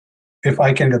right if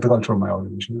I can't get the culture of my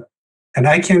organization right. And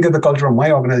I can't get the culture of my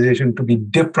organization to be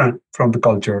different from the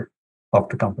culture of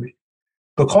the company.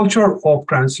 The culture of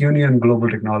TransUnion Global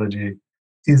Technology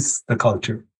is the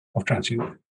culture of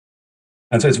TransUnion.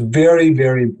 And so it's very,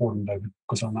 very important that we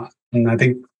focus on that. And I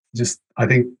think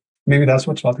maybe that's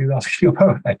what Swati is asking you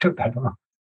about. I don't know.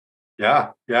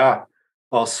 Yeah.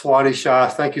 Well, Swati Shah,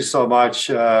 thank you so much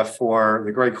for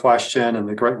the great question and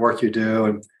the great work you do.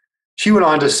 And she went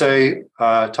on to say,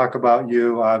 talk about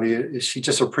you, Abhi. She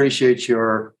just appreciates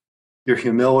your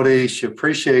humility. She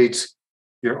appreciates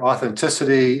your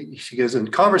authenticity. She goes, in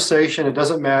conversation, it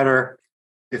doesn't matter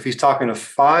if he's talking to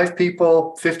 5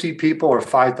 people, 50 people, or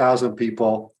 5,000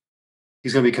 people,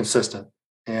 he's going to be consistent.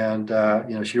 And,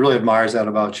 she really admires that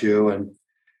about you. And,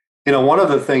 one of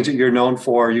the things that you're known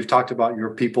for, you've talked about your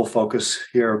people focus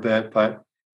here a bit, but a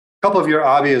couple of your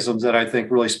Abhiisms that I think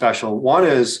really special. One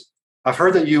is, I've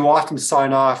heard that you often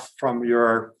sign off from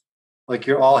your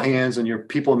all hands and your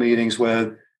people meetings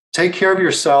with, take care of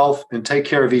yourself and take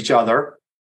care of each other.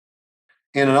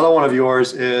 And another one of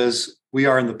yours is, we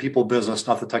are in the people business,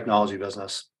 not the technology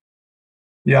business.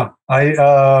 Yeah, I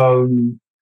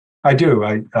do.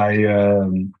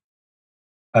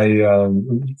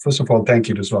 First of all, thank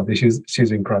you to Swati.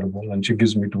 She's incredible, and she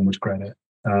gives me too much credit.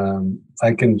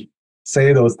 I can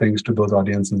say those things to those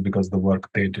audiences because of the work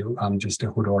they do. I'm just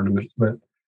a hood ornament, but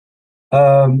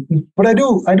I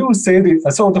do say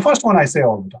so the first one I say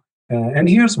all the time, and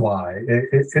here's why.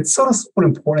 It's sort of super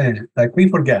important. Like, we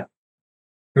forget,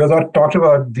 because I talked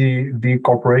about the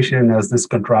corporation as this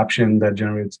contraption that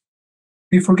generates.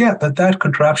 We forget that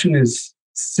contraption is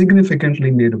significantly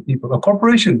made of people. A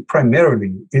corporation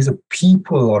primarily is a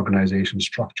people organization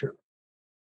structure,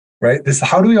 right? This,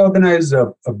 how do we organize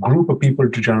a group of people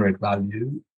to generate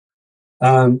value?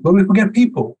 But we forget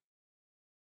people.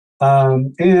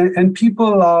 And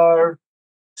people are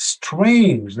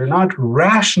strange. They're not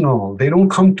rational. They don't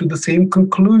come to the same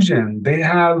conclusion. They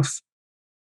have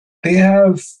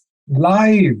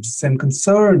lives and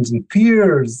concerns and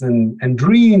fears and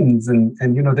dreams. And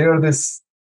they are this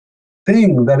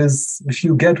thing that is, if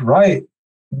you get right,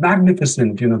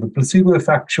 magnificent. The placebo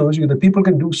effect shows you that people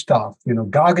can do stuff.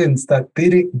 Goggins, that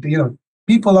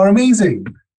people are amazing,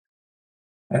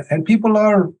 and people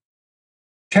are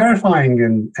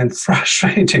terrifying and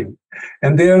frustrating.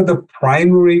 And they're the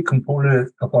primary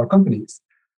component of our companies.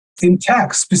 In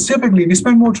tech, specifically, we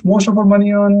spend most of our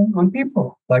money on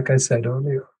people, like I said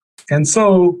earlier. And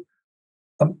so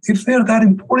if they're that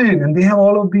important and they have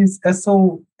all of these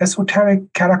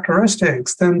esoteric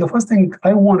characteristics, then the first thing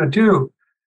I want to do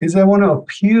is I want to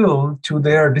appeal to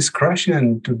their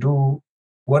discretion to do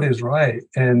what is right.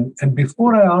 And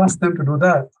before I ask them to do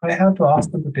that, I have to ask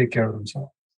them to take care of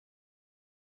themselves.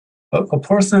 A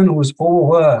person who is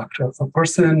overworked, a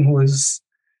person who is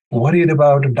worried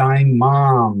about a dying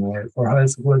mom, or who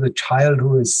has a child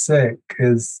who is sick,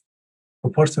 is a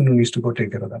person who needs to go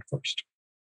take care of that first.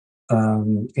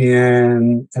 And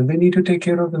they need to take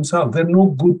care of themselves. They're no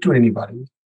good to anybody.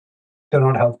 They're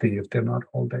not healthy if they're not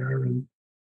all there.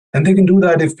 And they can do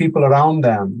that if people around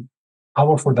them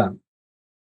cover for them.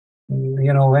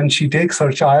 When she takes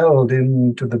her child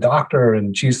into the doctor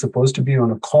and she's supposed to be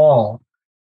on a call,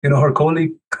 her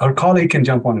colleague can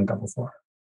jump on and cover for her.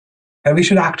 And we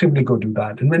should actively go do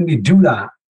that. And when we do that,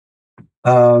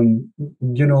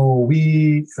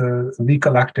 we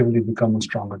collectively become a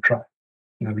stronger tribe.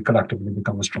 We collectively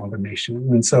become a stronger nation.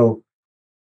 And so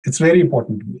it's very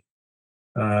important to me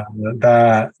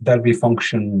that we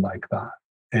function like that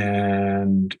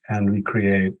and we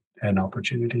create an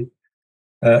opportunity.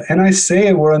 And I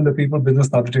say we're in the people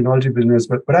business, not the technology business,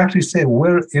 but actually say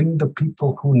we're in the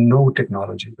people who know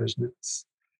technology business.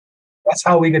 That's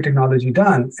how we get technology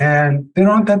done. And there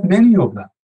aren't that many of them.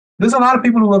 There's a lot of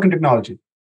people who work in technology.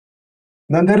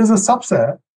 Then there is a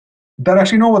subset that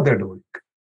actually know what they're doing.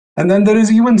 And then there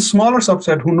is even smaller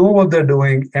subset who know what they're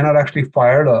doing and are actually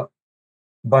fired up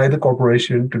by the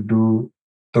corporation to do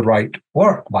the right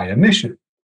work by a mission.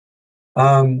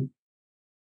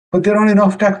 But there aren't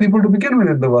enough tech people to begin with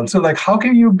in the world. So how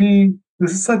can you be,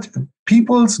 this is such,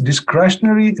 people's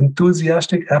discretionary,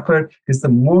 enthusiastic effort is the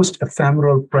most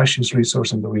ephemeral, precious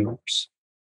resource in the universe.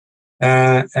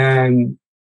 And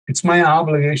it's my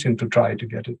obligation to try to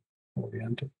get it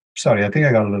oriented. Sorry, I think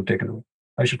I got a little taken away.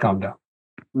 I should calm down.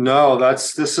 No,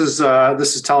 this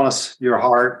is telling us your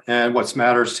heart and what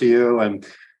matters to you. And,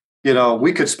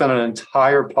 we could spend an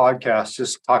entire podcast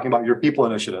just talking about your people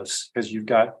initiatives because you're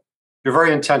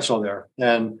very intentional there.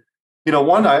 And,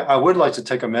 one, I would like to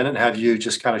take a minute and have you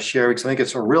just kind of share, because I think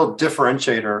it's a real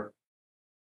differentiator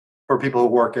for people who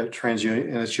work at TransUnion,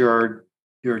 and it's your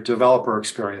developer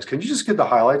experience. Can you just get the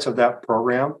highlights of that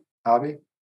program, Abhi?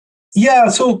 Yeah,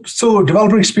 so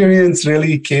developer experience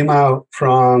really came out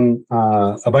from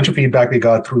a bunch of feedback we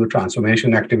got through the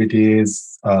transformation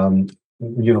activities.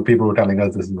 People were telling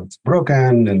us this is what's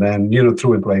broken, and then,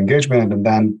 through employee engagement, and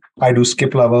then I do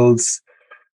skip levels.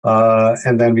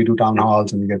 And then we do town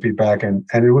halls and we get feedback. And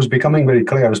it was becoming very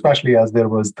clear, especially as there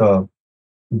was the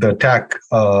tech,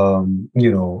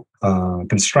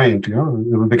 constraint, it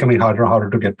was becoming harder and harder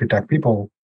to get tech people.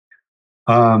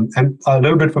 And a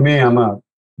little bit for me,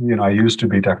 I used to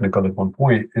be technical at one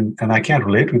point, and I can't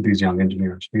relate with these young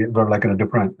engineers. We're like in a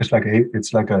different, it's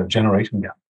like a generation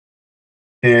gap.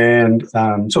 And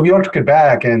so we all took it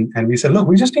back and we said, look,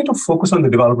 we just need to focus on the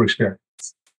developer experience.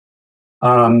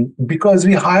 Because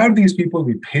we hire these people,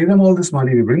 we pay them all this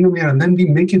money, we bring them here, and then we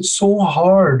make it so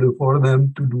hard for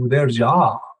them to do their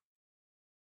job,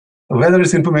 whether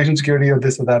it's information security or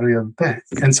this or that or the other thing.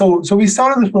 And so we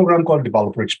started this program called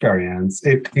Developer Experience.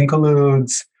 It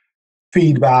includes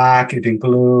feedback, it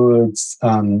includes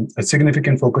a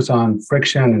significant focus on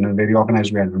friction in a very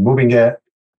organized way and removing it.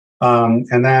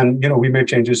 And then, we made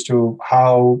changes to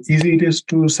how easy it is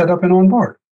to set up and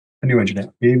onboard a new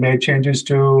engineer. We made changes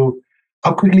to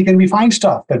how quickly can we find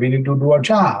stuff that we need to do our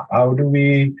job? How do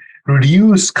we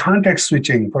reduce context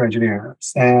switching for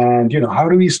engineers? And, how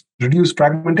do we reduce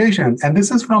fragmentation? And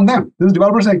this is from them. This is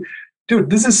developers saying,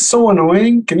 dude, this is so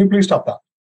annoying. Can you please stop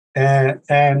that?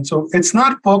 And so it's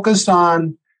not focused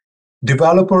on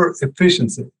developer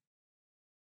efficiency.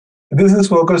 This is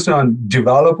focused on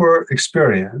developer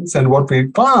experience. And what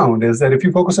we found is that if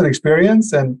you focus on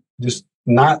experience and just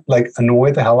not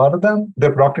annoy the hell out of them,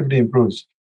 their productivity improves.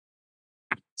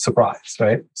 Surprise,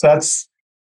 right? So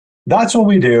that's what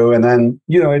we do. And then,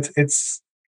 it's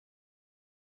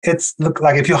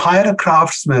like if you hire a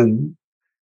craftsperson,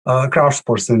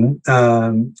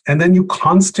 and then you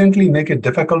constantly make it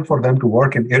difficult for them to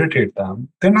work and irritate them,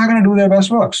 they're not going to do their best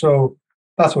work. So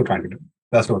that's what we're trying to do.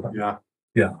 That's what we're doing.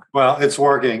 Yeah. Well, it's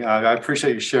working. I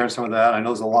appreciate you sharing some of that. I know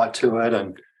there's a lot to it.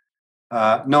 And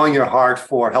knowing your heart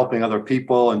for helping other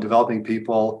people and developing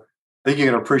people, I think you're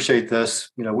going to appreciate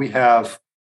this. We have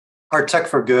our Tech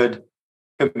for Good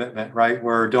commitment, right?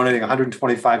 We're donating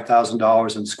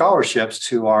 $125,000 in scholarships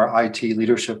to our IT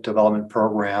leadership development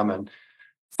program. And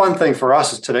fun thing for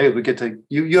us is today we get to,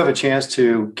 you have a chance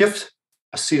to gift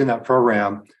a seat in that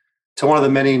program to one of the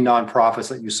many nonprofits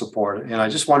that you support. And I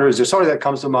just wonder, is there somebody that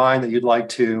comes to mind that you'd like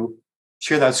to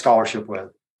share that scholarship with?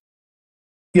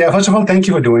 Yeah, first of all, thank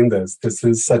you for doing this. This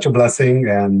is such a blessing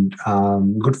and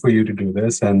good for you to do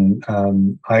this. And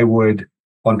I would,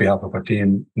 on behalf of our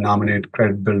team, nominate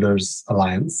Credit Builders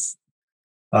Alliance.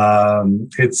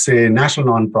 It's a national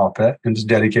nonprofit and it's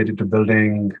dedicated to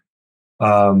building,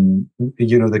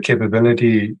 the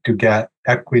capability to get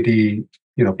equity,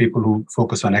 people who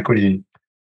focus on equity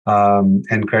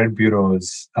and credit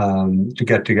bureaus to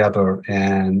get together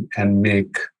and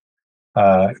make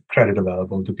credit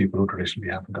available to people who traditionally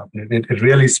haven't gotten it. It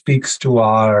really speaks to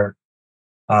our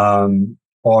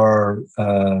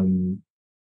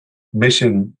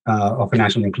mission of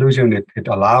financial inclusion. It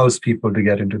allows people to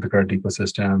get into the credit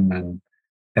ecosystem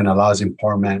and allows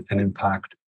empowerment and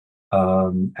impact.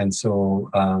 And so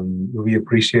we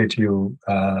appreciate you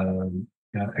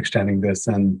extending this.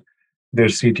 And their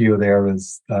CTO there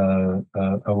is a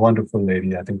wonderful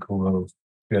lady, I think, who will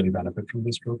really benefit from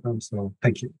this program. So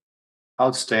thank you.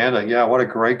 Outstanding. Yeah, what a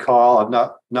great call. I've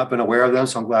not been aware of them,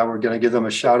 so I'm glad we're going to give them a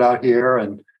shout out here.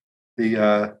 And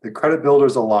the Credit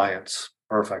Builders Alliance.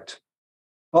 Perfect.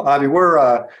 Well, Abhi, we're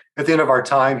at the end of our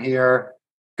time here.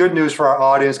 Good news for our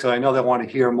audience, because I know they want to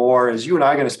hear more, is you and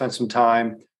I are going to spend some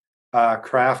time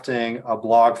crafting a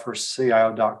blog for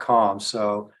CIO.com.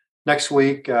 So next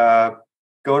week, go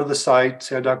to the site,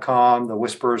 CIO.com, the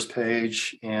Whispers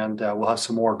page, and we'll have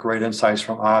some more great insights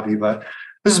from Abhi. But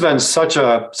this has been such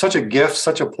a gift,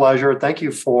 such a pleasure. Thank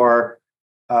you for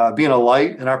being a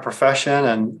light in our profession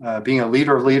and being a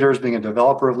leader of leaders, being a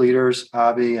developer of leaders,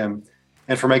 Abhi,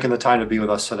 and for making the time to be with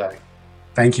us today.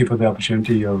 Thank you for the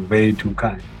opportunity. You're way too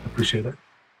kind. Appreciate it.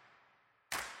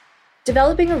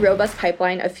 Developing a robust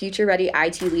pipeline of future-ready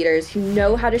IT leaders who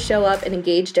know how to show up and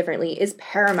engage differently is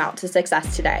paramount to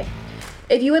success today.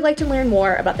 If you would like to learn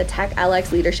more about the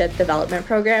TechLX Leadership Development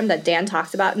Program that Dan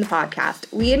talks about in the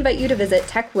podcast, we invite you to visit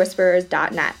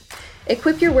techwhisperers.net.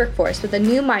 Equip your workforce with a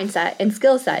new mindset and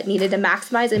skill set needed to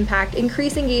maximize impact,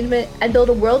 increase engagement, and build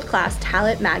a world-class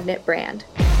talent magnet brand.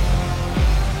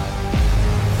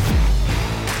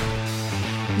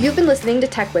 You've been listening to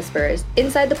Tech Whisperers,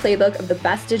 inside the playbook of the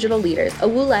best digital leaders, a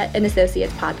Woolette and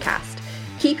Associates podcast.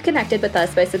 Keep connected with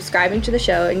us by subscribing to the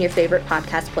show in your favorite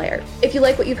podcast player. If you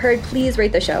like what you've heard, please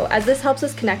rate the show, as this helps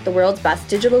us connect the world's best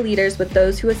digital leaders with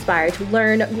those who aspire to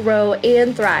learn, grow,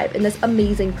 and thrive in this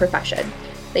amazing profession.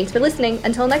 Thanks for listening.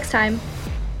 Until next time.